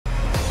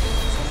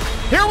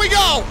Here we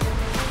go.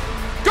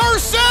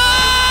 Gurson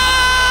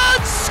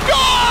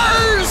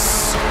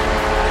scores!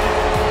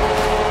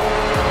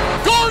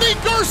 Gordy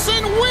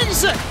Gurson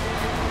wins it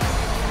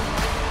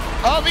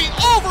on the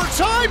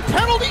overtime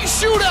penalty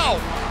shootout.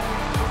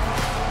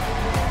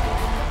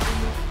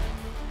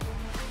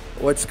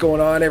 What's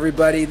going on,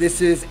 everybody? This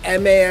is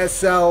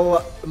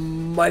MASL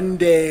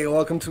Monday.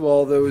 Welcome to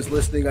all those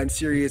listening on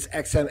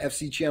SiriusXM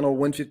FC channel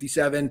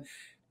 157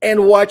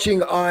 and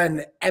watching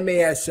on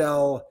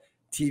MASL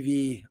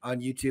TV on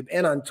YouTube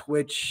and on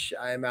Twitch.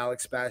 I'm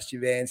Alex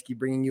Bastiavansky,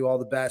 bringing you all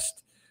the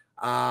best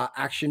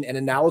action and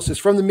analysis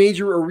from the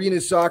Major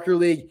Arena Soccer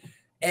League.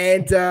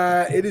 And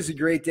it is a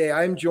great day.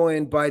 I'm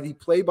joined by the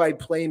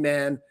play-by-play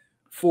man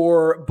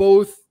for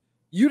both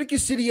Utica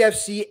City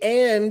FC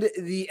and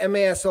the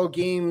MASL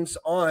games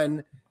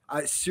on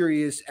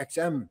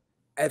SiriusXM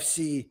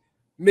FC,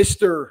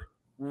 Mr.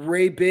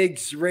 Ray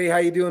Biggs. Ray, how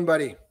you doing,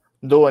 buddy?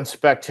 Doing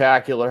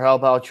spectacular. How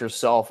about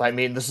yourself? I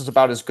mean, this is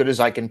about as good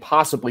as I can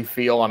possibly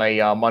feel on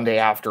a Monday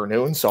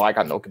afternoon, so I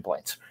got no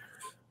complaints.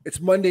 It's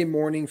Monday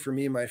morning for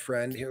me, my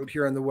friend,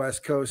 here on the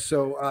West Coast.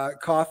 So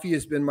coffee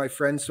has been my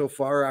friend so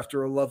far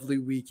after a lovely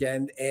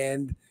weekend,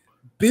 and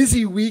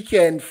busy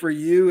weekend for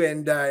you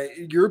and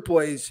your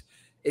boys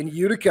in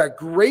Utica.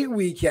 Great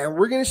weekend.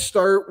 We're going to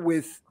start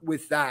with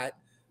that.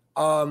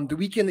 The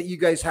weekend that you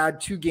guys had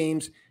 2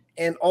 games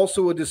and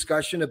also a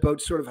discussion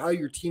about sort of how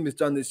your team has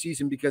done this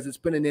season, because it's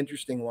been an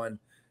interesting one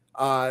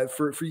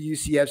for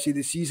UCFC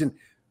this season.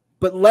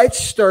 But let's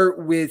start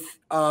with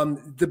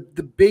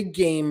the big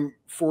game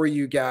for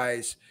you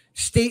guys.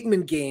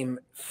 Statement game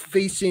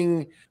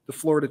facing the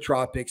Florida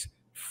Tropics.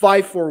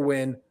 5-4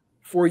 win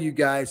for you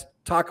guys.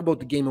 Talk about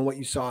the game and what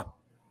you saw.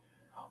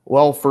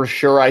 Well, for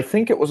sure. I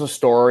think it was a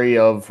story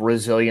of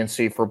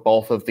resiliency for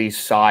both of these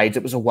sides.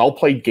 It was a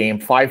well-played game,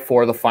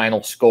 5-4 the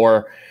final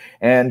score.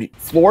 And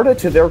Florida,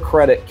 to their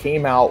credit,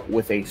 came out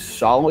with a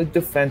solid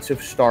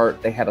defensive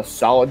start. They had a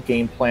solid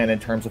game plan in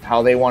terms of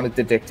how they wanted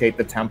to dictate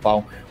the tempo,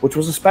 which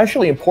was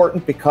especially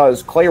important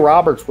because Clay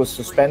Roberts was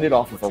suspended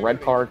off of a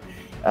red card.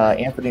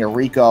 Anthony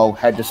Arrico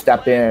had to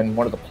step in,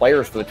 one of the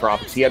players for the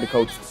Tropics. He had to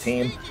coach the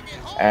team.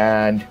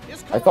 And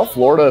I thought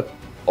Florida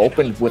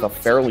opened with a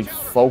fairly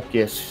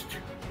focused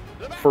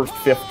first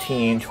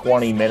 15,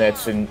 20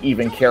 minutes, and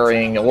even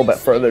carrying a little bit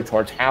further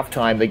towards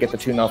halftime. They get the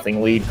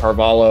 2-0 lead.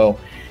 Carvalho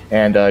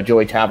and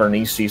Joey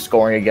Tavernisi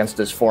scoring against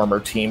his former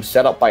team,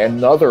 set up by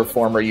another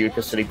former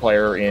Utica City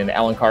player in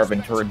Alan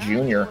Carventura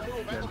Jr.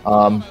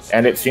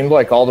 And it seemed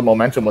like all the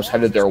momentum was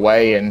headed their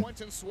way. And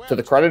to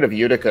the credit of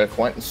Utica,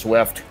 Quentin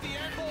Swift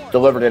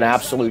delivered an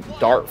absolute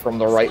dart from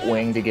the right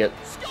wing to get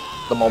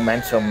the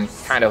momentum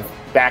kind of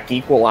back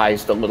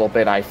equalized a little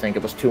bit. I think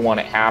it was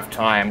 2-1 at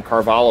halftime.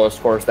 Carvalho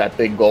scores that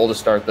big goal to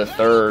start the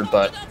third,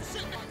 but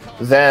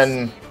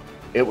then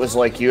it was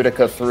like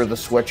Utica threw the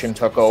switch and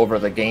took over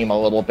the game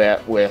a little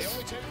bit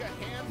with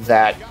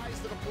that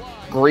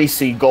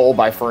greasy goal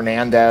by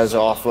Fernandez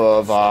off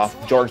of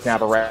George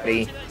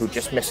Navarrete, who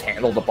just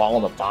mishandled the ball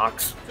in the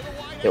box.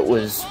 It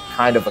was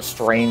kind of a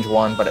strange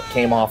one, but it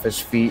came off his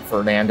feet.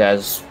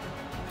 Fernandez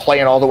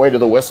playing all the way to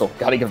the whistle.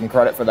 Got to give him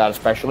credit for that,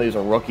 especially as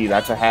a rookie.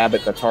 That's a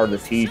habit that's hard to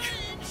teach.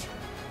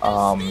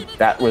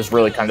 That was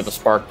really kind of the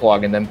spark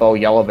plug. And then Bo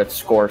Yelovitz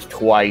scores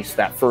twice.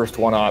 That first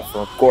one out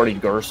for Gordy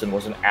Gurson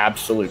was an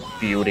absolute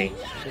beauty,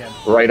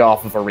 right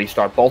off of a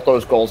restart. Both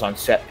those goals on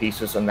set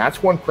pieces. And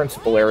that's one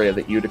principal area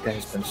that Utica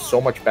has been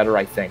so much better,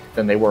 I think,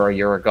 than they were a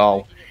year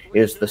ago,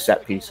 is the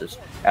set pieces.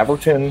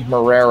 Everton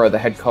Moreira, the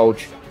head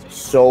coach,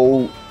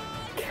 so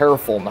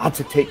careful not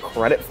to take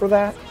credit for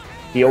that.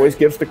 He always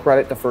gives the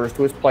credit first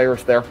to his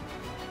players there.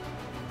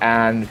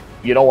 And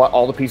you know what?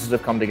 All the pieces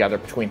have come together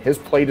between his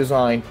play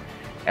design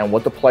and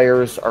what the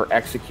players are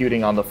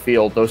executing on the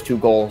field. Those 2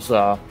 goals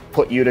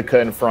put Utica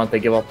in front.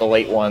 They give up the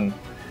late one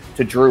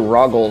to Drew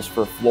Ruggles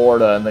for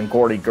Florida, and then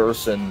Gordy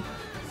Gurson,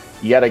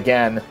 yet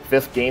again,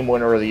 5th game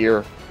winner of the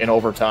year in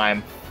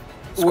overtime,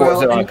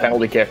 scores it on a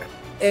penalty kick.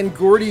 And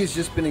Gordy has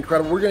just been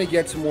incredible. We're going to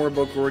get some more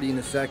about Gordy in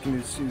a second,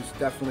 who's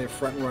definitely a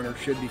front runner,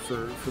 should be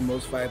for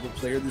most valuable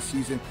player this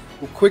season.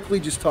 We'll quickly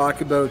just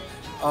talk about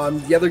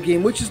the other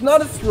game, which is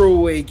not a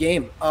throwaway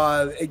game,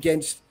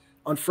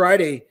 on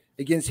Friday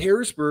against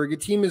Harrisburg. A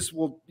team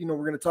we're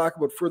going to talk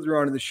about further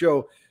on in the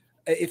show.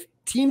 If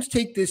teams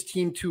take this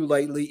team too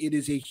lightly, it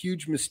is a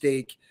huge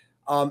mistake,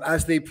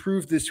 as they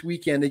proved this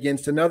weekend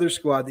against another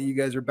squad that you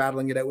guys are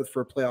battling it out with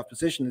for a playoff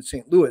position in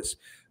St. Louis.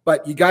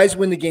 But you guys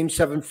win the game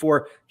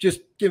 7-4.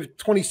 Just give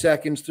 20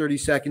 seconds, 30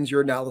 seconds,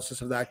 your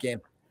analysis of that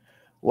game.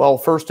 Well,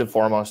 first and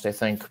foremost, I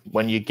think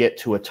when you get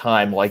to a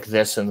time like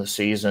this in the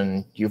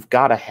season, you've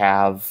got to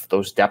have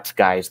those depth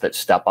guys that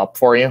step up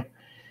for you.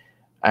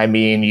 I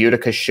mean,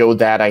 Utica showed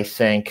that, I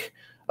think,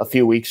 a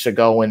few weeks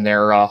ago in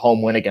their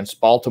home win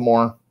against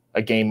Baltimore,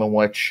 a game in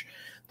which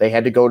they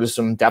had to go to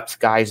some depth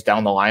guys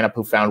down the lineup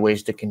who found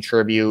ways to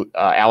contribute.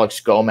 Alex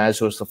Gomez,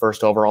 who was the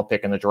first overall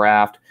pick in the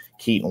draft,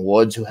 Keaton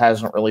Woods, who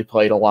hasn't really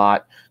played a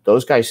lot.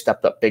 Those guys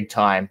stepped up big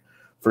time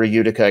for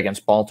Utica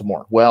against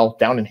Baltimore? Well,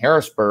 down in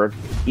Harrisburg,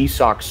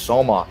 Isak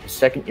Soma, his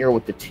second year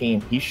with the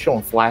team, he's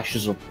shown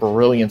flashes of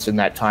brilliance in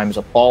that time as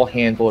a ball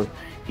handler.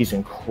 He's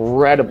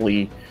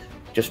incredibly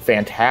just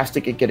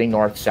fantastic at getting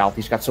north-south.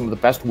 He's got some of the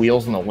best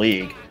wheels in the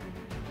league.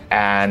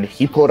 And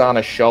he put on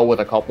a show with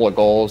a couple of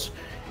goals.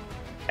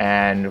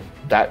 And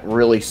that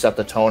really set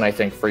the tone, I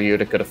think, for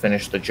Utica to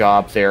finish the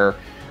job there.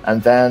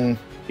 And then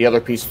the other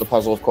piece of the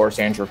puzzle, of course,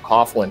 Andrew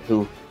Coughlin,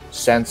 who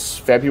since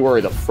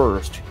February the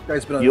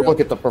 1st, you look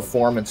at the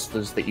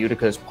performances that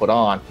Utica has put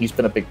on, he's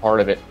been a big part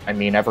of it. I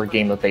mean, every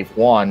game that they've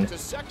won,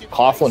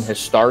 Coughlin has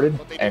started,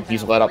 and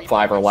he's let up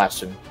 5 or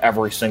less in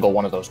every single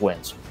one of those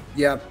wins.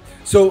 Yeah.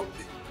 So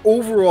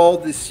overall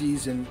this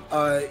season,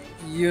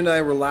 you and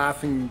I were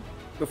laughing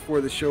before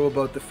the show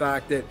about the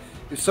fact that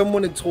if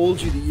someone had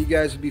told you that you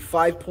guys would be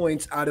 5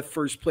 points out of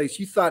first place,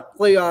 you thought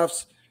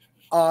playoffs,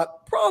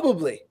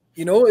 probably,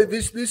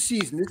 this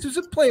season, this was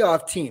a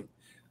playoff team.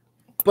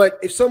 But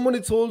if someone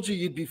had told you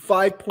you'd be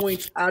 5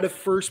 points out of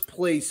first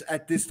place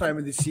at this time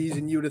of the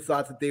season, you would have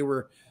thought that they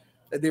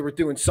were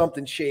doing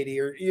something shady,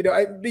 or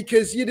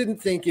because you didn't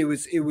think it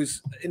was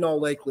in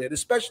all likelihood,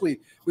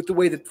 especially with the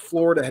way that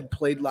Florida had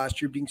played last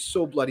year, being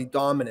so bloody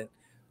dominant.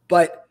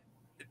 But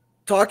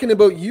talking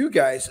about you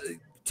guys,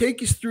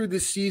 take us through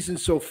this season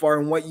so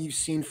far and what you've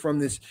seen from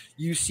this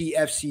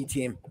UCFC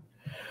team.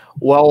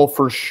 Well,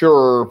 for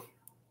sure,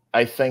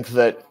 I think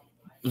that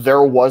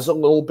there was a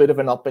little bit of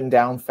an up and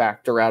down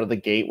factor out of the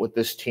gate with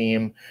this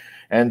team,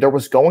 and there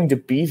was going to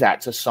be that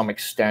to some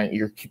extent.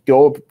 You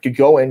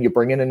go in, you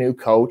bring in a new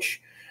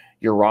coach,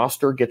 your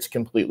roster gets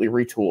completely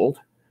retooled.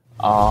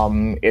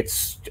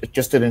 It's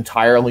just an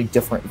entirely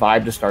different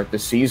vibe to start the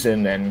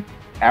season, and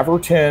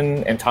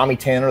Everton and Tommy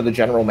Tanner, the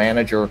general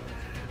manager,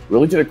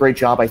 really did a great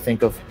job, I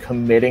think, of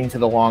committing to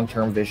the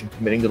long-term vision,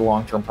 committing to the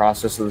long-term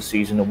process of the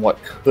season and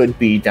what could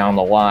be down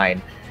the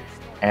line.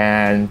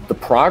 And the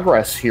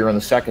progress here in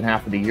the second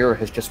half of the year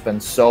has just been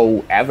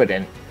so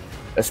evident,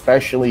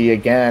 especially,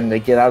 again,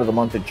 they get out of the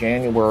month of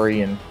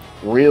January and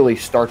really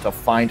start to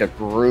find a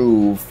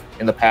groove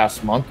in the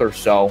past month or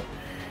so.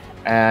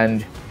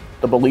 And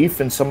the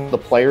belief in some of the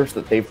players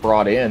that they've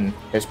brought in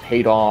has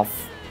paid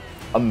off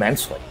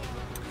immensely.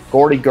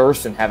 Gordy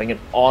Gurson having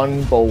an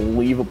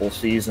unbelievable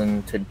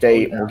season to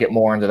date, and we'll get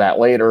more into that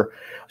later.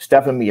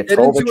 Stefan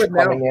Mijatovic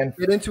coming in.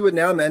 Get into it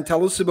now, man.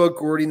 Tell us about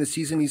Gordy and the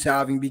season he's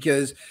having,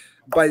 because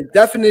by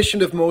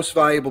definition of most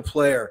valuable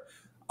player,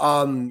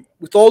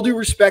 with all due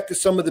respect to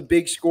some of the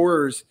big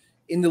scorers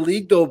in the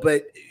league, though,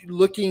 but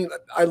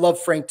I love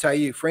Frank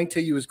Taillou. Frank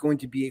Taillou is going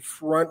to be a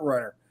front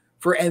runner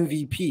for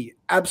MVP.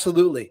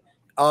 Absolutely.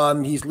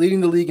 He's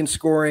leading the league in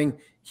scoring.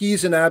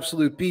 He's an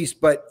absolute beast,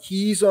 but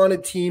he's on a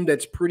team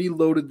that's pretty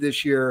loaded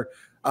this year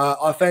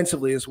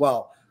offensively as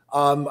well.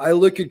 I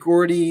look at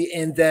Gordy,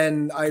 and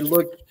then I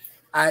look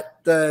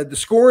at the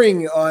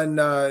scoring on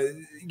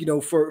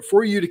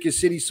for Utica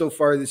City so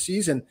far this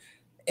season,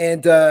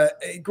 and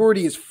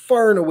Gordy is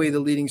far and away the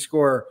leading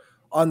scorer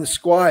on the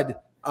squad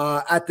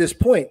at this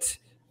point.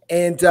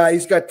 And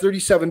he's got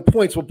 37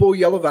 points. Well, Bo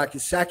Yelovac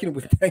is second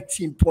with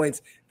 19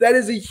 points. That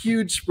is a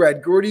huge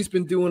spread. Gordy's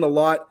been doing a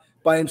lot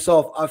by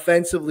himself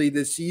offensively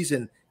this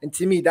season. And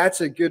to me,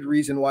 that's a good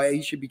reason why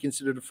he should be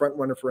considered a front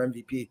runner for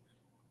MVP.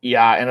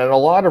 Yeah, and in a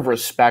lot of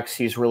respects,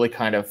 he's really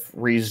kind of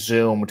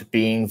resumed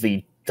being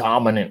the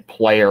dominant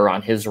player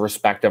on his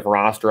respective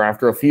roster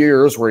after a few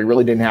years where he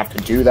really didn't have to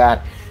do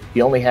that. He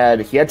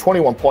had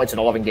 21 points in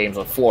 11 games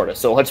with Florida.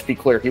 So let's be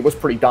clear, he was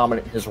pretty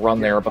dominant in his run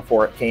there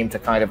before it came to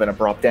kind of an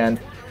abrupt end.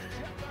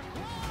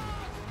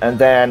 And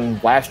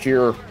then last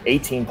year,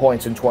 18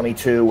 points in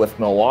 22 with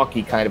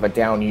Milwaukee, kind of a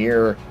down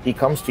year. He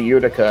comes to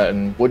Utica,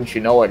 and wouldn't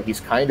you know it, he's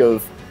kind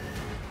of,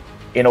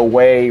 in a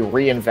way,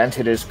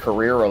 reinvented his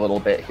career a little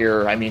bit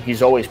here. I mean,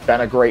 he's always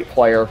been a great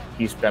player.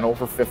 He's been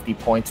over 50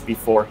 points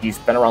before. He's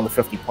been around the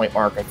 50-point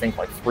mark, I think,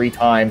 like 3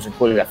 times,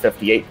 including that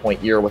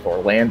 58-point year with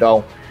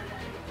Orlando.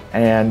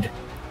 And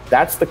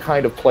that's the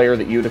kind of player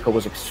that Utica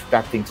was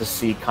expecting to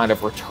see kind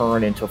of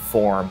return into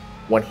form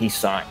when he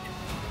signed.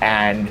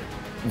 And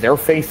their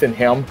faith in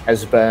him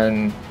has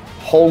been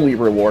wholly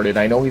rewarded.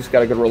 I know he's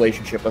got a good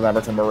relationship with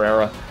Everton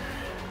Moreira.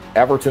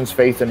 Everton's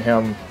faith in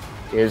him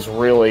is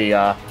really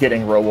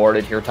getting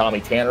rewarded here.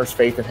 Tommy Tanner's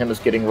faith in him is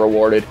getting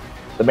rewarded.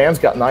 The man's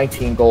got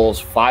 19 goals.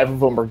 5 of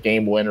them are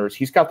game winners.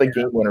 He's got the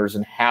game winners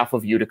in half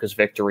of Utica's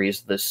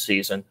victories this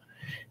season.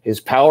 His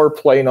power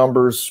play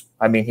numbers,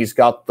 I mean, he's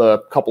got the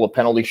couple of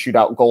penalty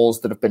shootout goals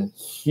that have been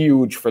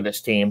huge for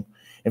this team.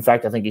 In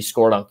fact, I think he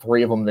scored on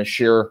 3 of them this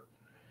year.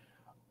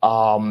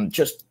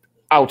 Just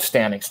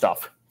outstanding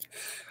stuff.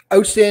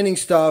 Outstanding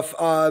stuff.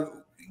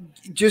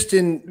 Just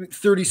in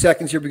 30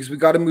 seconds here, because we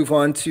got to move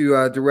on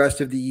to the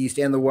rest of the East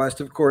and the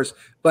West, of course.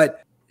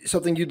 But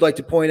something you'd like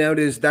to point out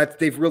is that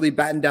they've really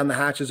battened down the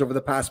hatches over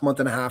the past month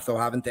and a half, though,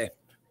 haven't they?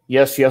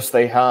 Yes,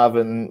 they have.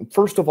 And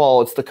first of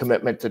all, it's the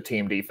commitment to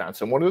team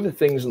defense. And one of the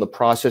things in the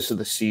process of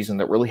the season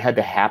that really had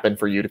to happen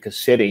for Utica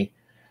City,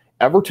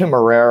 Everton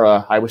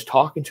Moreira, I was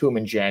talking to him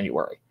in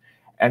January,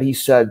 and he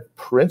said,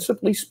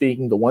 principally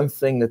speaking, the one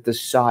thing that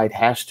this side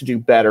has to do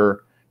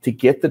better to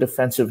get the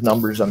defensive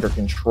numbers under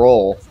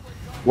control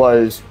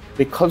was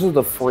because of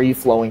the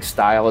free-flowing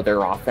style of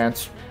their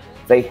offense.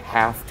 They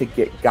have to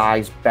get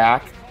guys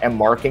back and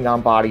marking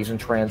on bodies in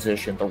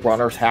transition. The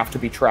runners have to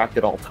be tracked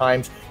at all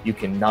times. You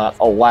cannot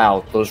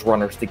allow those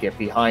runners to get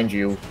behind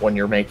you when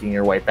you're making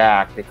your way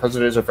back, because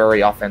it is a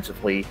very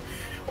offensively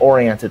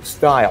oriented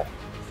style.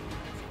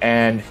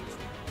 And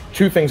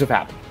two things have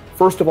happened.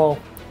 First of all,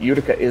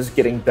 Utica is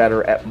getting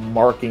better at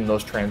marking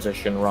those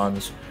transition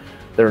runs.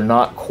 They're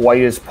not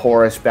quite as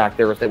porous back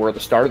there as they were at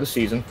the start of the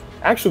season.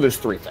 Actually, there's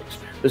three things.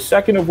 The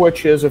second of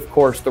which is, of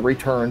course, the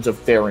return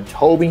of Darren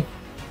Tobey,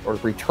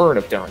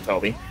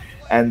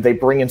 and they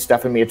bring in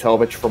Stefan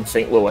Mijatovic from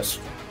St. Louis,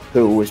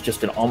 who is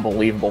just an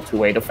unbelievable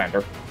two-way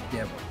defender.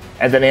 Yep.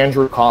 And then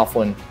Andrew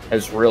Coughlin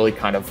has really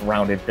kind of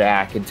rounded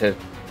back into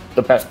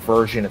the best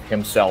version of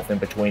himself in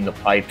between the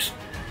pipes.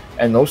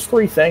 And those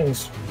three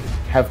things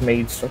have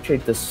made such a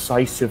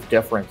decisive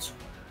difference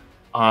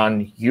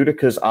on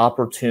Utica's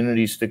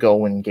opportunities to go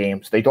win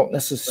games. They don't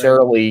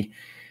necessarily,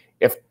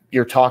 if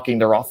you're talking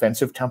their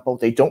offensive tempo,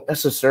 they don't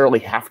necessarily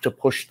have to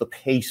push the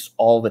pace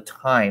all the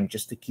time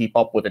just to keep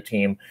up with a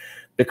team,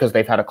 because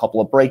they've had a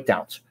couple of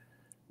breakdowns.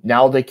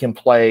 Now they can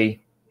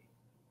play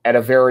at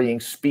a varying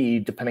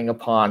speed depending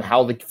upon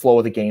how the flow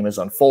of the game is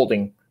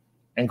unfolding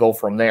and go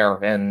from there.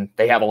 And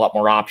they have a lot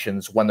more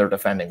options when they're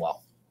defending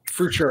well.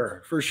 For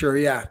sure,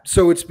 yeah.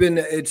 So it's been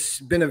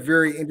a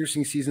very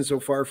interesting season so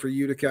far for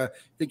Utica. I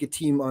think a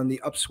team on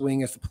the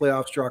upswing as the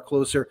playoffs draw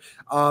closer.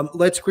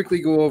 Let's quickly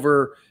go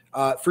over,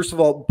 first of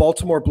all,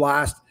 Baltimore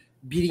Blast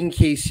beating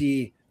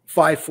KC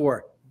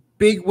 5-4.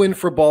 Big win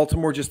for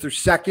Baltimore, just their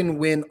second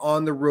win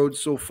on the road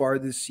so far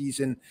this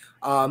season.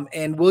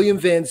 And William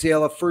Van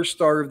Zala, first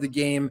star of the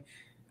game.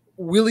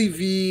 Willie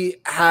V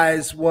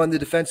has won the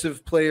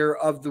Defensive Player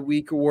of the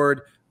Week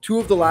award 2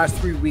 of the last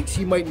 3 weeks.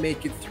 He might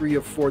make it 3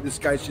 of 4. This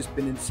guy's just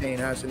been insane,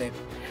 hasn't he?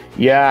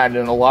 Yeah, and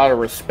in a lot of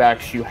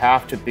respects, you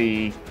have to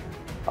be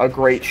a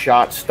great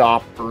shot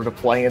stopper to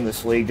play in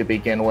this league to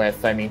begin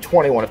with. I mean,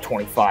 21 of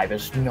 25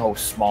 is no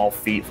small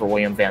feat for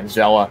William Van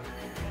Zala.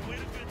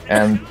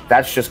 And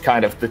that's just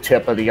kind of the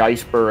tip of the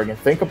iceberg. And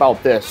think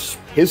about this.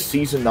 His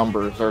season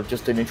numbers are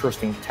just an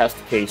interesting test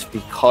case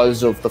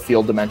because of the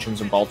field dimensions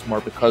in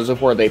Baltimore, because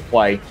of where they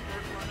play.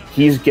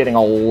 He's getting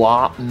a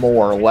lot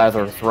more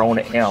leather thrown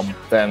at him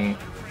than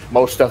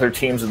most other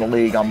teams in the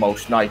league on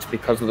most nights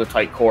because of the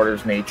tight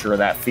quarters nature of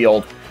that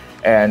field.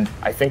 And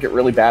I think it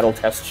really battle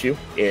tests you.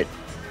 It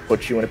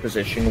puts you in a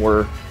position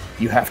where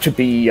you have to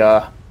be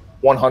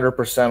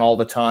 100% all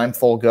the time,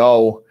 full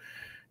go,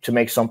 to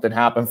make something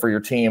happen for your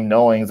team,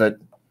 knowing that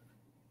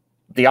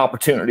the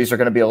opportunities are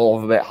going to be a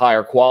little bit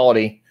higher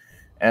quality.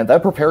 And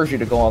that prepares you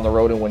to go on the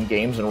road and win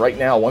games. And right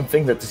now, one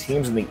thing that the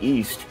teams in the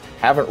East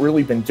haven't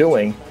really been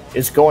doing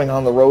is going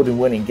on the road and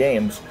winning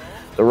games.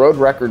 The road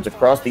records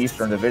across the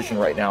Eastern Division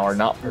right now are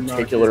not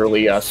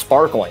particularly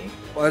sparkling.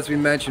 Well, as we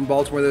mentioned,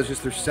 Baltimore, that was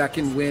just their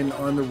second win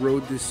on the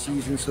road this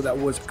season, so that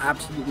was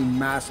absolutely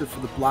massive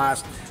for the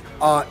Blast.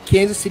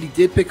 Kansas City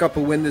did pick up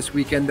a win this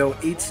weekend, though,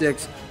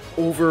 8-6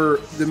 over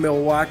the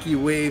Milwaukee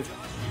Wave.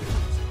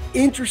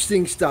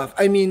 Interesting stuff.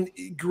 I mean,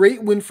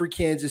 great win for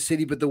Kansas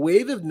City, but the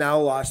Wave have now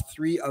lost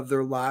 3 of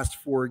their last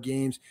 4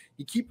 games.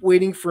 You keep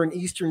waiting for an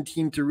Eastern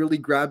team to really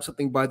grab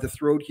something by the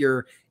throat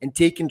here and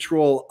take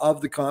control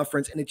of the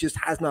conference, and it just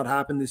has not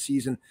happened this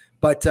season.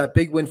 But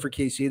big win for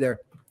KC there.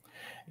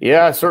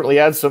 Yeah, it certainly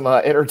adds some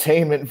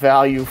entertainment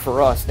value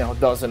for us now,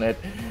 doesn't it?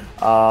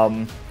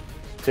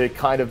 To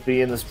kind of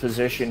be in this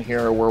position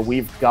here where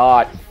we've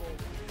got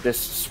this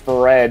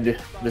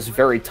spread, this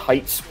very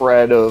tight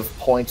spread of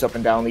points up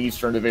and down the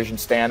Eastern Division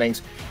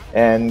standings.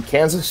 And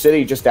Kansas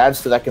City just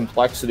adds to that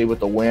complexity with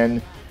the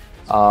win.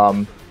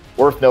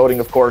 Worth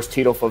noting, of course,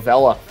 Tito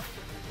Favela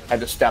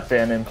had to step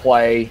in and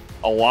play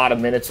a lot of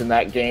minutes in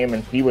that game,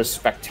 and he was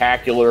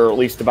spectacular, at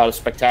least about as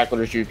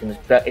spectacular as you can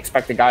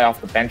expect a guy off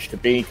the bench to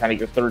be, kind of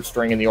your third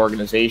string in the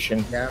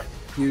organization. Yeah,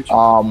 huge.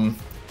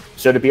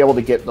 So to be able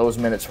to get those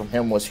minutes from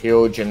him was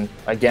huge. And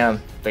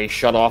again, they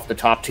shut off the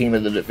top team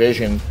of the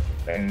division.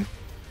 And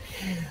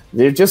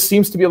there just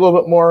seems to be a little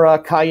bit more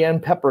cayenne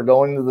pepper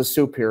going into the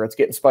soup here. It's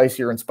getting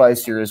spicier and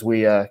spicier as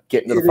we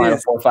get into the final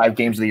 4 or 5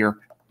 games of the year.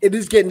 It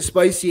is getting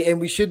spicy,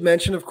 and we should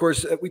mention, of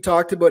course, we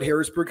talked about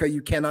Harrisburg, how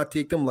you cannot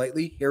take them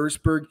lightly.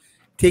 Harrisburg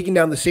taking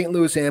down the St.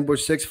 Louis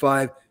Ambush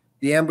 6-5.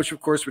 The Ambush,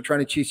 of course, we're trying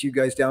to chase you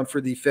guys down for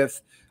the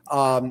 5th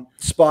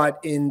spot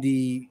in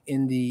the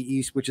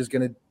East, which is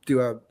going to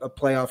do a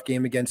playoff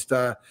game against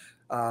the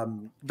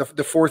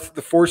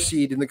fourth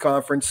seed in the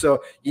conference.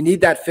 So you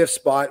need that 5th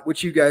spot,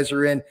 which you guys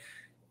are in.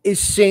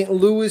 Is St.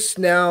 Louis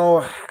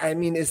now, I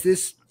mean, is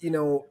this,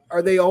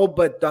 are they all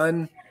but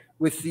done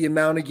with the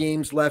amount of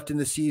games left in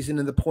the season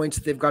and the points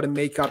that they've got to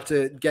make up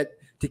to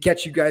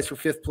catch you guys for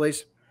 5th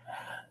place?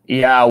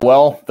 Yeah,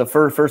 well, the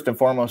first and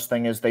foremost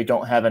thing is they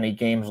don't have any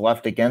games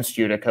left against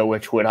Utica,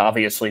 which would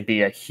obviously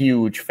be a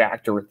huge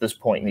factor at this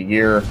point in the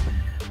year.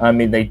 I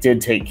mean, they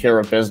did take care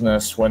of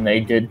business when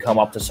they did come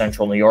up to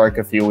Central New York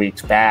a few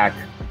weeks back.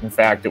 In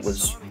fact, it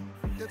was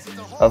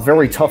a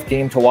very tough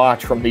game to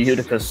watch from the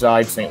Utica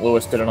side. St.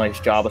 Louis did a nice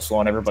job of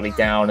slowing everybody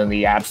down in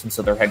the absence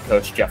of their head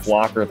coach, Jeff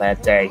Walker,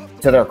 that day,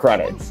 to their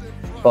credit.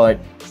 But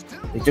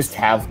they just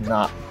have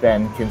not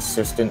been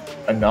consistent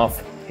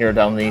enough here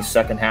down the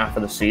second half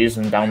of the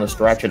season, down the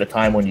stretch at a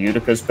time when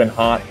Utica's been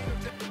hot.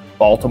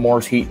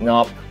 Baltimore's heating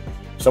up.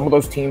 Some of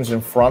those teams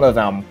in front of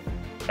them,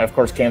 and of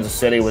course Kansas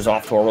City was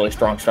off to a really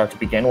strong start to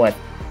begin with,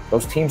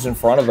 those teams in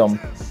front of them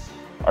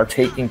are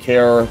taking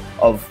care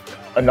of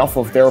enough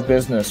of their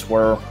business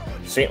where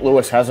St.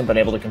 Louis hasn't been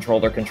able to control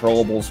their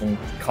controllables and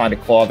kind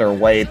of claw their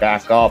way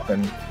back up.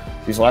 And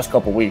these last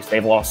couple of weeks,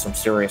 they've lost some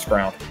serious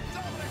ground.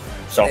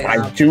 So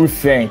I do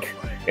think,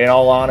 in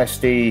all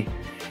honesty,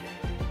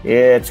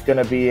 it's going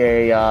to be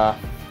a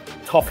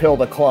tough hill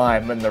to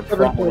climb, and they're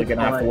probably going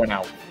to have to win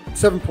out.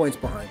 7 points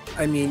behind.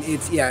 I mean,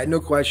 it's, yeah, no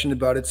question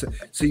about it.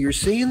 So you're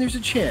saying there's a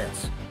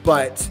chance,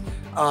 but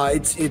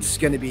it's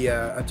going to be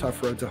a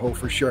tough road to hoe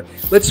for sure.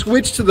 Let's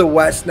switch to the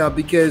West now,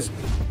 because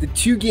the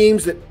two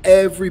games that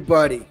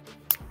everybody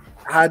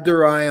had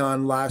their eye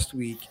on last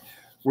week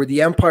were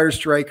the Empire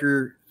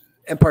Strikers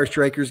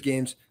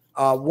games.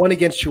 One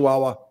against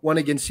Chihuahua, one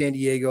against San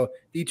Diego,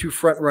 the two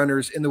front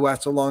runners in the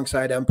West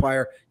alongside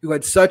Empire, who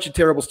had such a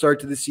terrible start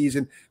to the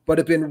season, but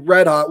have been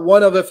red hot.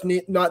 One of, if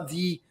not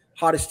the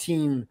hottest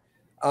team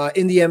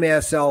in the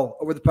MASL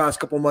over the past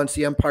couple months,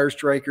 the Empire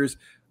Strikers.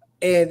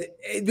 And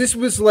this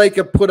was like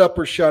a put up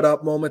or shut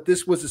up moment.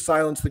 This was a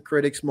silence the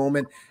critics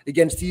moment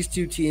against these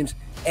two teams.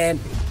 And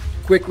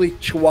quickly,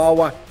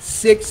 Chihuahua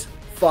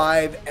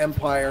 6-5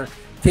 Empire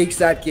takes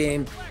that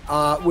game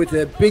with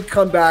a big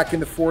comeback in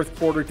the fourth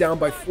quarter, down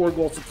by 4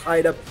 goals to tie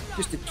it up.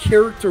 Just a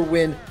character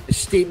win, a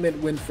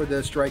statement win for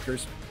the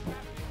Strikers.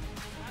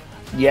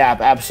 Yeah,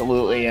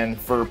 absolutely. And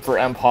for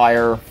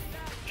Empire,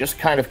 just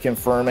kind of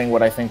confirming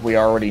what I think we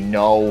already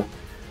know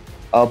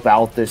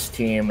about this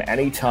team.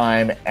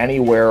 Anytime,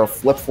 anywhere,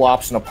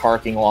 flip-flops in a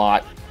parking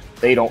lot,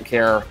 they don't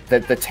care.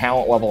 That the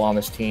talent level on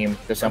this team,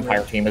 this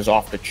Empire team, is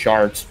off the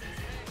charts.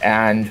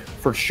 And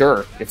for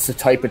sure, it's the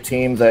type of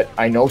team that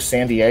I know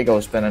San Diego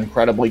has been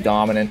incredibly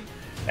dominant.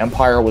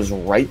 Empire was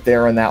right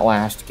there in that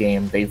last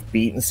game. They've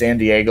beaten San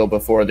Diego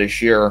before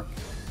this year.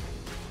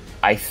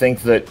 I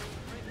think that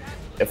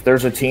if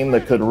there's a team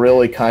that could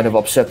really kind of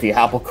upset the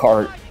apple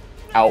cart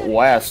out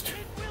west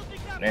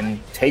and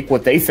take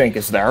what they think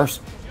is theirs,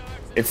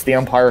 it's the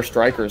Empire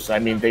Strikers. I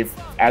mean, they've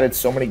added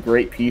so many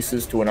great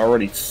pieces to an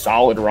already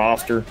solid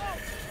roster.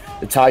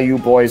 The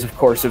Taiyu boys, of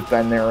course, have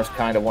been there as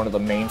kind of one of the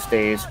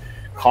mainstays.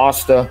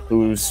 Costa,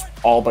 who's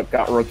all but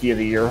got Rookie of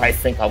the Year, I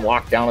think, on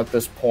lockdown at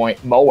this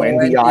point. Mo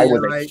NDI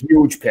with a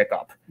huge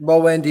pickup.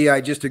 Mo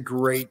NDI, just a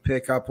great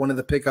pickup. One of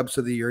the pickups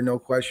of the year, no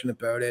question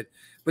about it.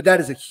 But that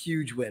is a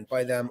huge win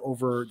by them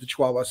over the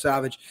Chihuahua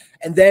Savage.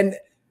 And then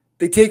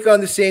they take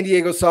on the San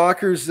Diego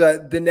Sockers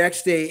the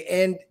next day.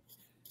 And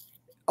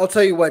I'll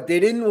tell you what,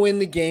 they didn't win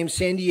the game.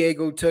 San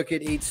Diego took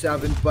it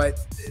 8-7. But,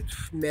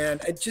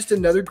 man, just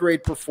another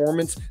great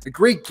performance. A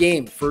great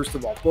game, first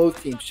of all.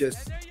 Both teams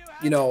just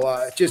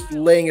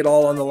laying it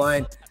all on the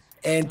line.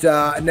 And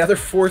another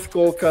four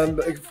goal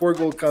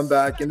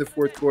comeback in the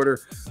fourth quarter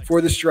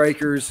for the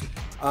Strikers.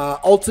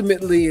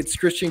 Ultimately, it's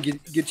Christian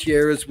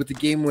Gutierrez with the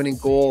game-winning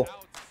goal.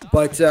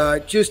 But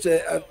just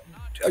a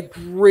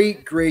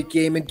great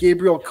game. And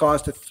Gabriel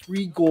Costa,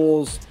 3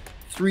 goals,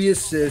 3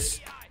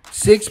 assists,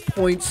 6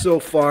 points so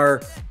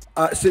far.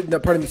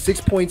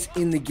 6 points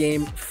in the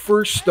game.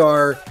 First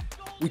star.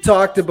 We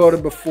talked about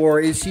him before.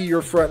 Is he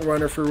your front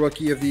runner for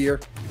Rookie of the Year?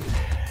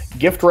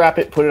 Gift wrap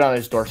it, put it on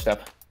his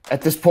doorstep.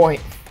 At this point,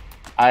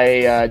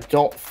 I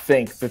don't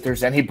think that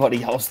there's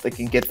anybody else that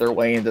can get their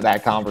way into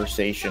that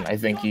conversation. I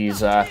think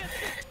he's got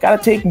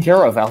it taken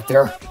care of out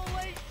there.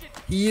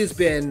 He has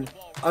been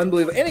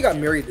unbelievable. And he got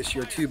married this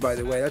year, too, by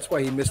the way. That's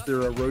why he missed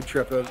their road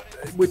trip,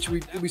 which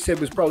we said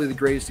was probably the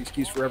greatest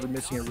excuse for ever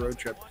missing a road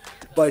trip.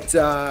 But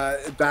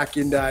back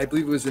in, I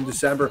believe it was in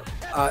December,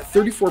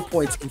 34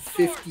 points in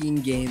 15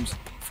 games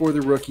for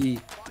the rookie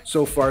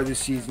so far this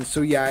season.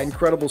 So, yeah,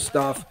 incredible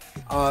stuff.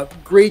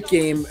 Great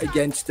game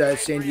against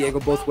San Diego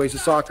both ways. The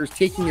Sockers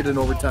taking it in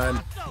overtime,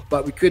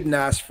 but we couldn't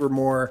ask for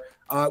more.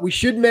 We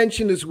should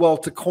mention as well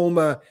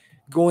Tacoma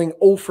going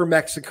 0 for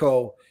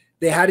Mexico.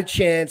 They had a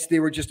chance. They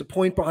were just a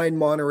point behind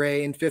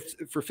Monterey in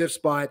fifth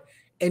spot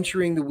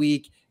entering the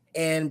week,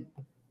 and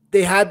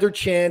they had their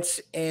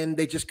chance, and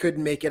they just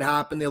couldn't make it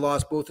happen. They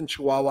lost both in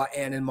Chihuahua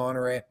and in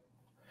Monterey.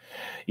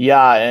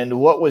 Yeah, and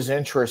what was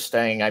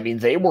interesting, I mean,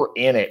 they were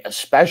in it,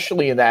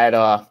 especially in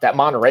that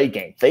Monterey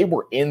game. They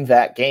were in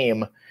that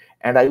game,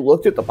 and I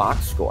looked at the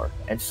box score,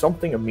 and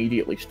something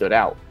immediately stood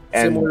out.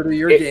 And similar to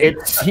your game.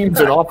 It seems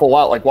an awful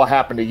lot like what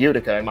happened to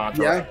Utica in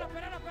Monterey. Yeah.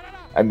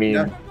 I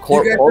mean,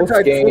 close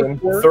game,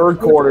 third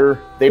quarter,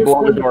 they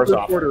blow the doors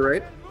off. Quarter,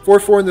 right?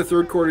 4-4 in the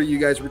third quarter, you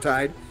guys were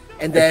tied.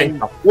 And then,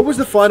 what was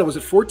the final? Was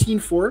it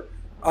 14-4?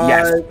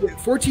 Yes.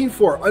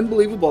 14-4.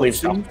 Unbelievable.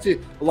 So.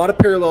 A lot of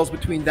parallels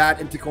between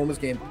that and Tacoma's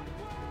game.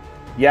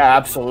 Yeah,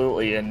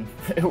 absolutely. And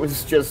it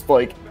was just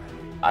like,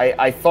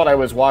 I thought I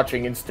was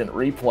watching instant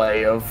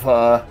replay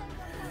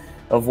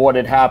of what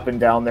had happened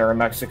down there in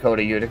Mexico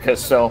to Utica.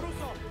 So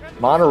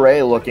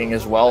Monterey looking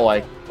as well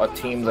like a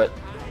team that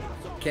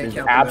Can't is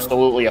count them out.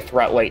 absolutely a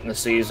threat late in the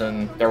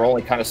season. They're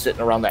only kind of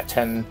sitting around that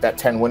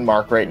 10 win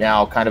mark right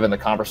now, kind of in the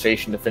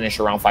conversation to finish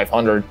around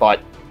 500, but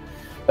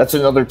that's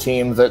another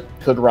team that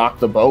could rock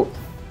the boat.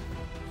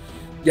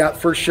 Yeah,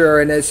 for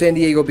sure. And as San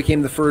Diego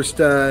became the first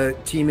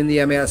team in the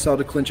MASL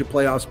to clinch a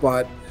playoff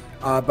spot,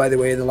 by the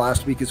way, the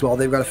last week as well.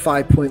 They've got a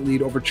 5-point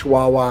lead over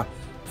Chihuahua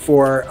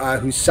for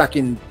who's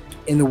second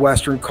in the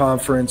Western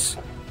Conference.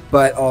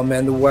 But, oh,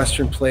 man, the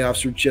Western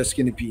playoffs are just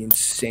going to be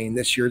insane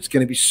this year. It's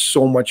going to be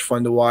so much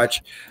fun to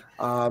watch.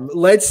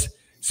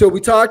 So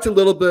we talked a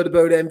little bit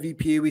about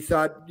MVP. We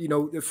thought,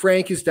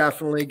 Frank is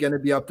definitely going to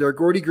be up there.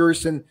 Gordy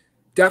Gurson,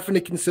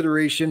 definite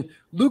consideration.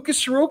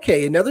 Lucas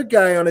Soroke, another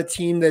guy on a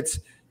team that's,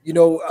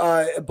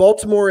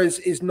 Baltimore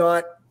is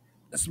not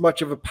as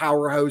much of a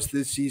powerhouse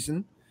this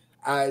season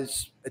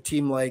as a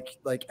team like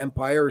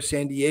Empire or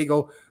San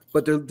Diego.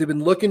 But they've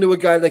been looking to a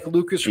guy like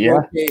Lucas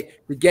Soroke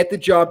to get the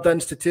job done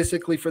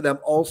statistically for them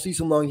all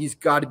season long. He's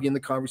got to be in the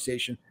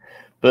conversation.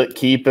 But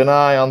keep an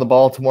eye on the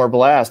Baltimore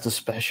Blast,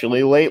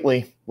 especially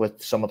lately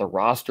with some of the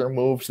roster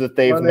moves that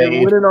they've made.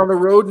 They're winning on the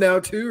road now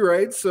too,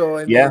 right?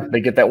 So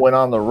they get that win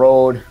on the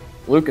road.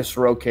 Lucas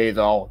Soroke,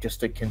 though,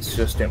 just a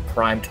consistent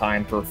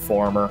primetime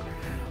performer.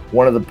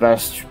 One of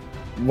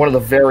the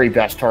very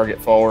best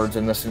target forwards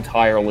in this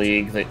entire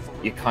league that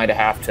you kind of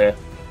have to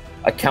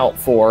account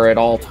for at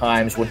all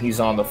times when he's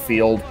on the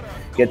field.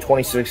 He had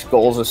 26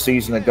 goals a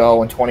season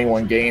ago in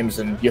 21 games,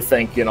 and you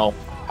think,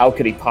 how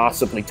could he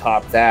possibly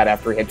top that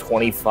after he had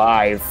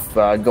 25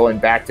 going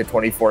back to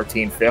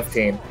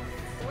 2014-15?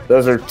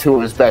 Those are two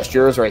of his best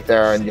years right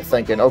there, and you're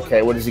thinking,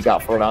 okay, what has he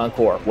got for an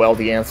encore? Well,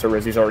 the answer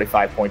is he's already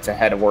 5 points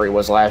ahead of where he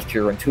was last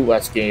year in 2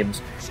 less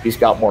games. He's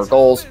got more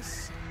goals.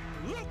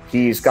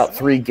 He's got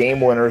 3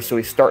 game winners, so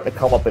he's starting to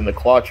come up in the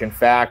clutch. In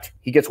fact,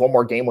 he gets 1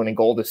 more game-winning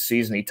goal this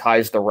season. He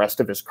ties the rest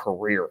of his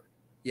career.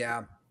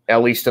 Yeah.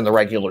 At least in the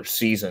regular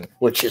season,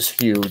 which is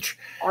huge.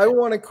 I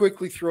want to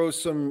quickly throw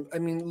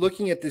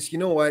looking at this,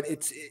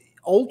 it's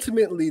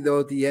ultimately, though,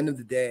 at the end of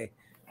the day,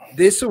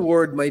 this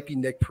award might be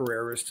Nick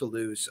Pereira's to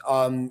lose.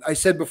 I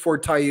said before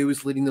Taiyu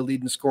is leading the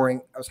lead in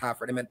scoring. I was half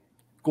right. I meant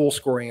goal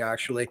scoring,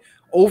 actually.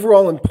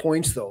 Overall in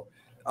points, though,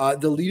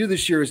 the leader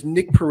this year is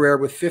Nick Pereira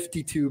with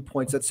 52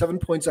 points. That's 7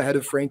 points ahead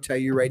of Frank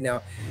Taiyu right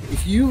now.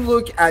 If you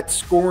look at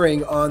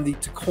scoring on the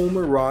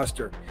Tacoma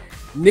roster,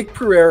 Nick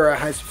Pereira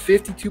has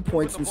 52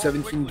 points in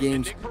 17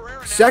 games.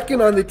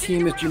 Second on the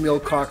team is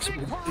Jamil Cox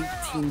with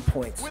 18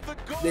 points.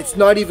 It's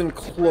not even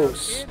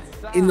close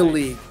in the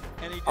league.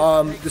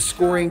 The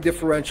scoring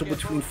differential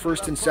between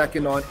first and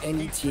second on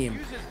any team.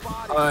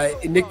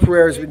 Nick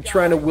Pereira has been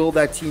trying to will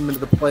that team into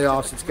the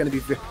playoffs. It's going to be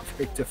very,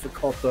 very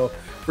difficult, though,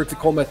 for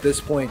Tacoma at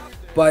this point.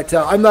 But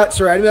I'm not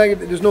sorry.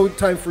 There's no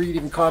time for you to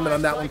even comment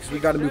on that one because we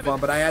got to move on.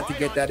 But I had to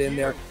get that in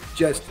there.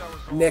 Just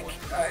Nick,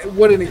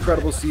 what an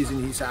incredible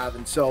season he's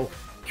having. So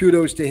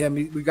kudos to him.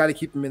 We got to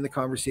keep him in the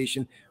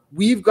conversation.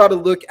 We've got to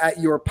look at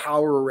your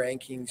power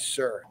rankings,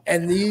 sir.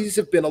 And these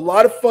have been a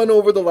lot of fun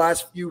over the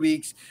last few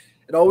weeks.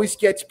 It always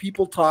gets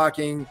people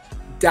talking.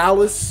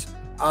 Dallas,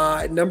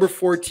 number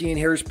 14,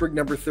 Harrisburg,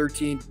 number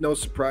 13. No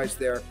surprise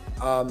there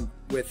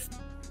with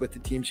the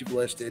teams you've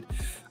listed.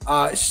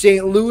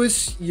 St.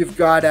 Louis, you've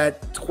got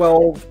at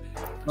 12.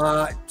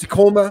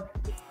 Tacoma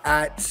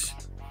at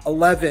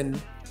 11.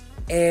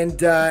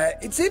 And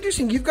it's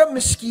interesting. You've got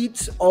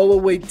Mesquite all the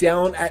way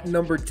down at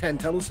number 10.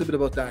 Tell us a bit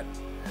about that.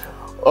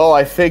 Oh,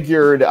 I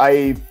figured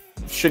I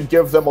should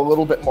give them a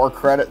little bit more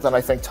credit than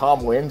I think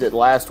Tom Wynn did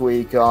last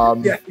week.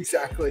 Yeah,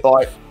 exactly.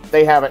 But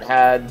they haven't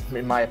had,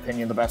 in my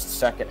opinion, the best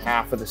second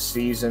half of the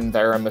season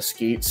there in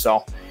Mesquite.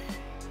 So,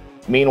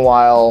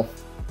 meanwhile,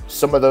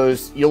 some of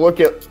those, you look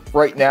at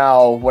right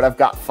now what I've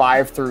got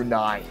 5 through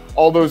 9,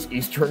 all those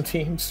Eastern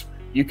teams,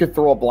 you could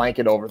throw a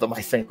blanket over them,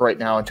 I think, right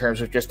now in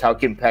terms of just how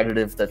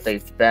competitive that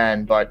they've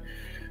been. But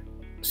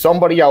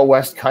somebody out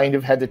west kind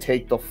of had to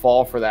take the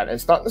fall for that. And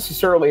it's not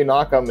necessarily a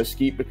knock on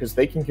Mesquite because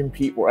they can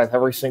compete with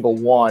every single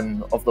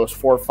one of those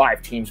 4 or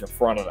 5 teams in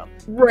front of them.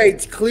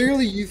 Right.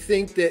 Clearly, you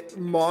think that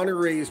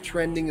Monterey is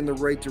trending in the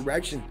right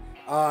direction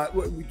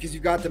because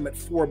you've got them at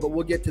 4, but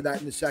we'll get to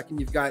that in a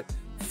second. You've got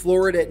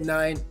Florida at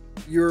 9.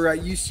 You're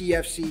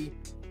UCFC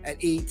at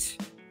 8.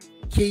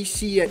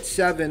 KC at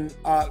 7,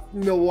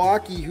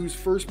 Milwaukee, who's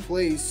first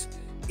place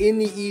in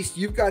the East,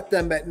 you've got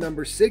them at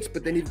number 6,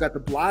 but then you've got the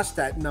Blast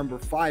at number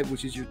 5,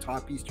 which is your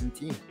top Eastern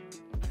team.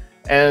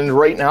 And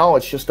right now,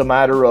 it's just a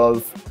matter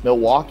of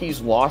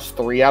Milwaukee's lost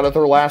 3 out of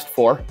their last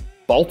 4.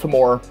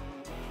 Baltimore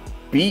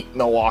beat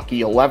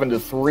Milwaukee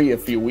 11-3 a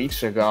few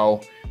weeks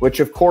ago, which,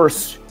 of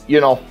course,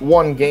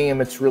 one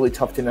game, it's really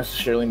tough to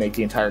necessarily make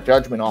the entire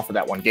judgment off of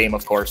that one game,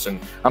 of course, and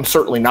I'm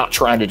certainly not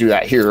trying to do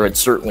that here. It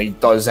certainly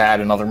does add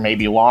another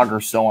maybe log or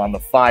so on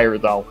the fire,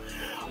 though.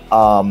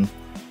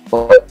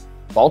 But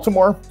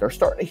Baltimore, they're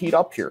starting to heat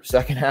up here.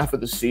 Second half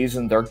of the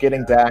season, they're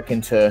getting back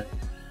into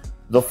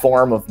the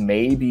form of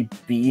maybe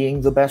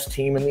being the best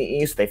team in the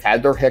East. They've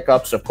had their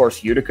hiccups. Of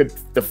course, Utica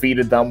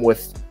defeated them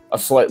with a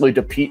slightly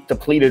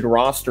depleted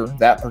roster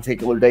that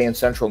particular day in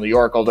Central New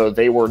York, although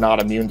they were not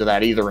immune to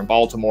that either in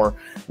Baltimore.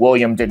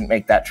 William didn't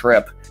make that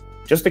trip.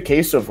 Just a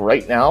case of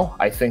right now,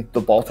 I think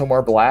the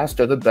Baltimore Blast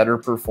are the better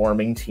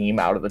performing team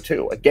out of the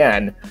two.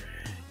 Again,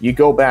 you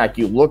go back,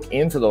 you look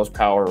into those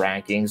power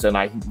rankings, and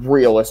I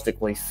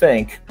realistically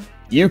think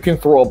you can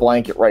throw a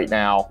blanket right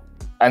now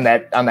on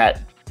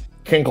that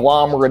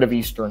conglomerate of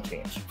Eastern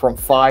teams from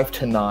 5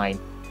 to 9.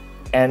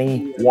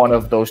 Any one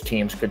of those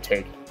teams could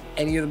take it.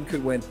 Any of them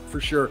could win,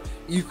 for sure.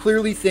 You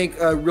clearly think,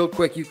 real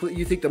quick, you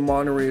think the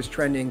Monterey is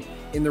trending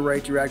in the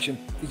right direction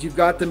because you've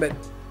got them at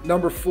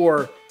number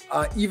 4,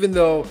 even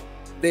though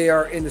they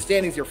are in the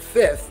standings, they're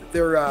 5th.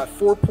 They're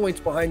 4 points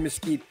behind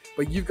Mesquite,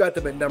 but you've got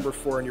them at number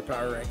 4 in your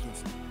power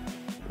rankings.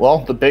 Well,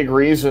 the big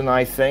reason,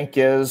 I think,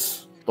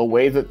 is the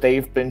way that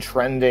they've been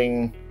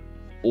trending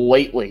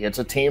lately. It's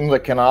a team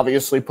that can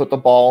obviously put the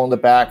ball in the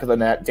back of the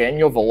net.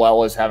 Daniel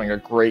Villella is having a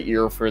great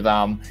year for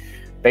them.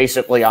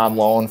 Basically on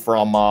loan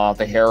from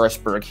the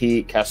Harrisburg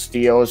Heat.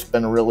 Castillo's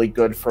been really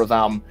good for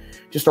them.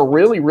 Just a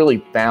really, really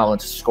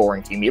balanced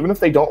scoring team. Even if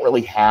they don't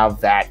really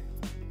have that,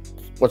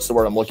 what's the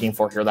word I'm looking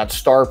for here, that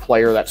star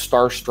player, that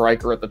star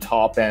striker at the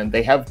top end,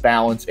 they have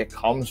balance. It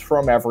comes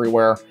from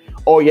everywhere.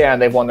 Oh, yeah,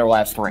 and they've won their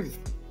last 3.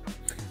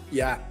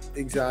 Yeah,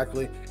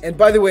 exactly. And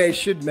by the way, I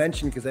should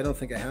mention, because I don't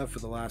think I have for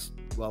the last,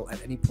 well,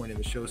 at any point in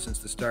the show since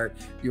the start,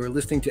 you are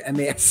listening to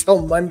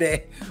MASL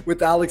Monday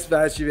with Alex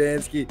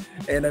Vashovansky,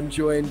 and I'm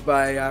joined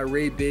by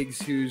Ray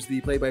Biggs, who's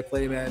the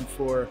play-by-play man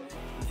for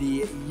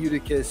the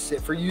Utica,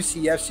 for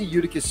UCFC,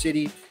 Utica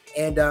City,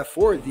 and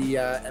for the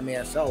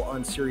MASL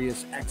on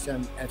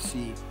SiriusXM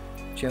FC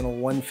channel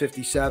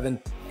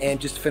 157. And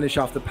just to finish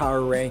off the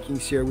power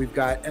rankings here, we've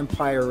got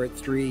Empire at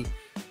 3,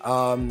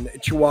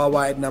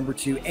 Chihuahua at number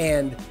 2,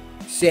 and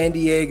San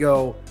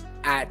Diego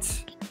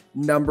at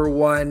number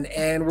 1.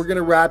 And we're going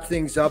to wrap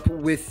things up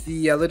with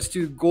the let's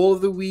do goal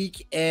of the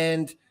week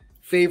and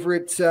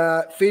favorite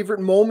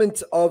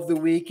moment of the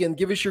week. And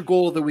give us your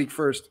goal of the week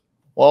first.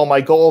 Well, my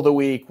goal of the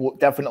week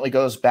definitely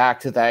goes back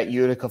to that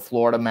Utica,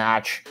 Florida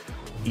match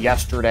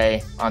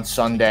yesterday on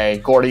Sunday.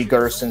 Gordy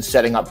Gurson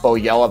setting up Bo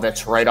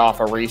Yelovitz right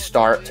off a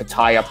restart to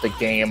tie up the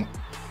game.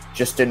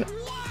 Just an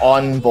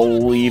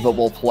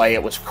unbelievable play.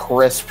 It was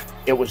crisp.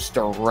 It was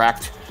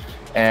direct.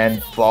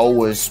 And Bo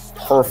was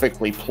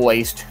perfectly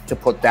placed to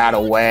put that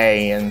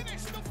away. And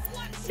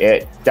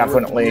it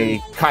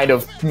definitely kind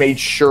of made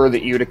sure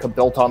that Utica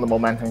built on the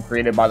momentum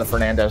created by the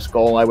Fernandez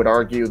goal. I would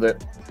argue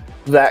that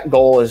that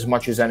goal, as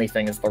much as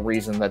anything, is the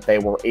reason that they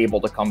were able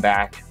to come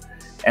back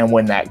and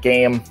win that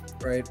game.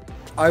 Right.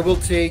 I will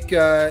take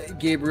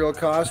Gabriel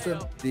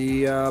Costa,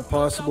 the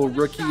possible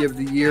rookie of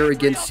the year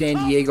against San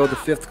Diego, the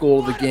 5th goal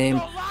of the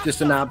game.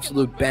 Just an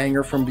absolute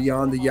banger from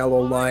beyond the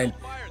yellow line.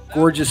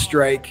 Gorgeous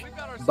strike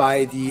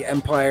by the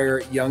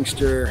Empire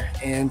youngster.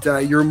 And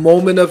your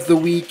moment of the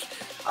week,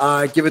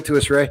 give it to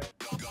us, Ray.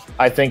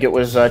 I think it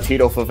was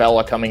Tito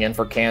Favela coming in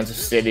for Kansas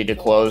City to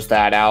close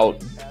that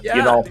out. Yeah.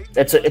 You know,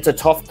 it's a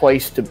tough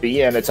place to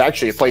be in. It's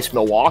actually a place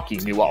Milwaukee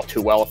knew all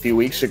too well a few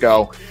weeks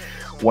ago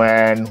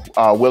when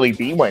Willie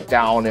B went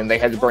down and they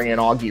had to bring in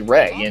Augie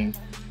Ray. And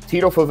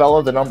Tito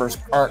Favela, the numbers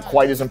aren't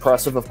quite as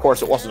impressive. Of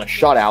course, it wasn't a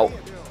shutout,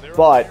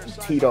 but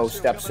Tito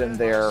steps in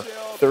there,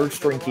 3rd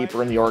string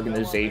keeper in the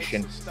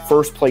organization,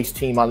 1st place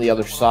team on the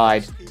other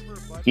side.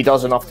 He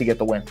does enough to get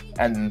the win.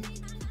 And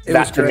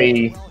that, to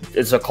me,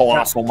 is a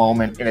colossal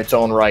moment in its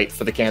own right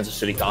for the Kansas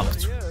City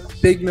Comets.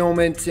 Big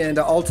moment, and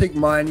I'll take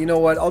mine. You know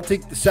what? I'll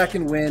take the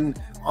 2nd win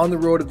on the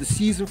road of the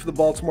season for the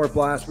Baltimore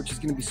Blast, which is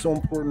going to be so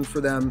important for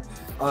them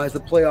as the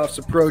playoffs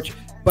approach.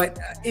 But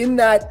in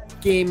that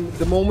game,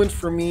 the moment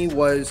for me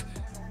was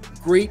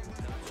great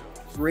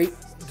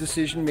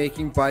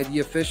decision-making by the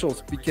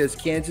officials, because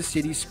Kansas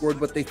City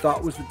scored what they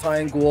thought was the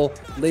tying goal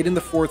late in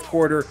the 4th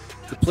quarter.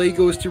 The play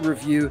goes to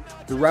review.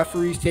 The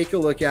referees take a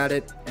look at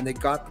it, and they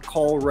got the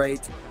call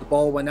right. The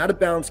ball went out of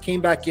bounds, came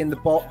back in. The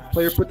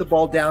player put the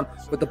ball down,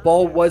 but the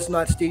ball was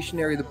not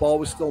stationary. The ball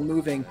was still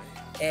moving.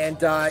 And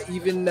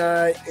even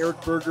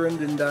Eric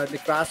Bergerand and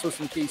Nick Vassos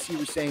and KC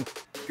were saying,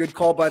 good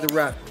call by the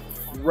ref.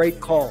 Great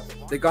call.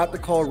 They got the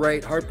call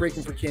right.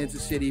 Heartbreaking for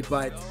Kansas City,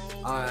 but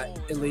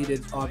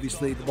elated,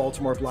 obviously, the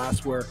Baltimore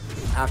Blast were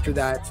after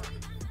that.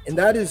 And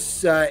that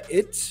is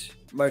it,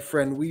 my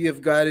friend. We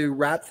have got to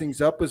wrap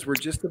things up as we're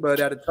just about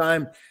out of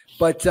time.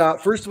 But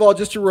first of all,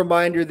 just a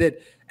reminder that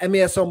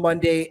MASL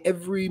Monday,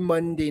 every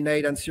Monday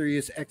night on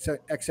SiriusXM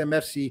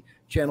FC,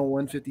 channel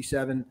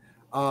 157,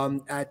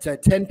 at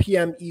 10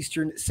 p.m.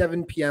 Eastern,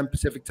 7 p.m.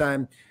 Pacific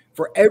time.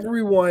 For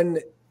everyone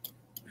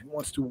who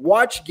wants to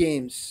watch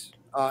games,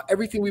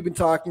 everything we've been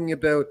talking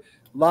about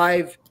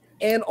live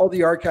and all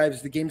the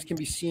archives, the games can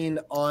be seen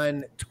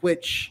on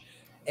Twitch,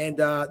 and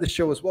the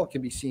show as well can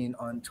be seen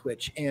on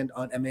Twitch and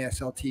on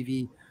MASL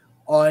TV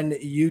on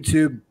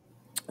YouTube.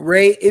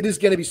 Ray, it is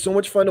going to be so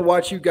much fun to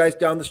watch you guys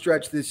down the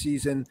stretch this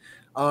season,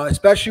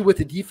 especially with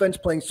the defense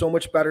playing so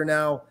much better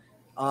now.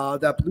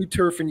 That blue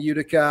turf in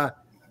Utica,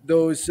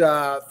 those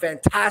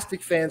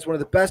fantastic fans, one of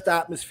the best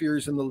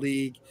atmospheres in the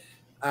league.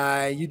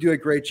 You do a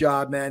great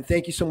job, man.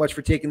 Thank you so much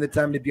for taking the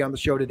time to be on the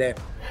show today.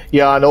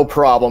 Yeah, no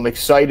problem.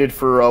 Excited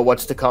for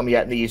what's to come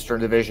yet in the Eastern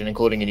Division,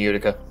 including in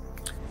Utica.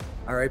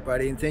 All right,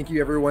 buddy. And thank you,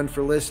 everyone,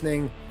 for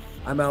listening.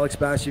 I'm Alex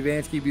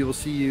Basiuvansky. We will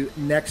see you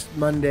next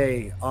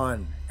Monday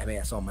on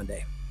MASL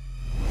Monday.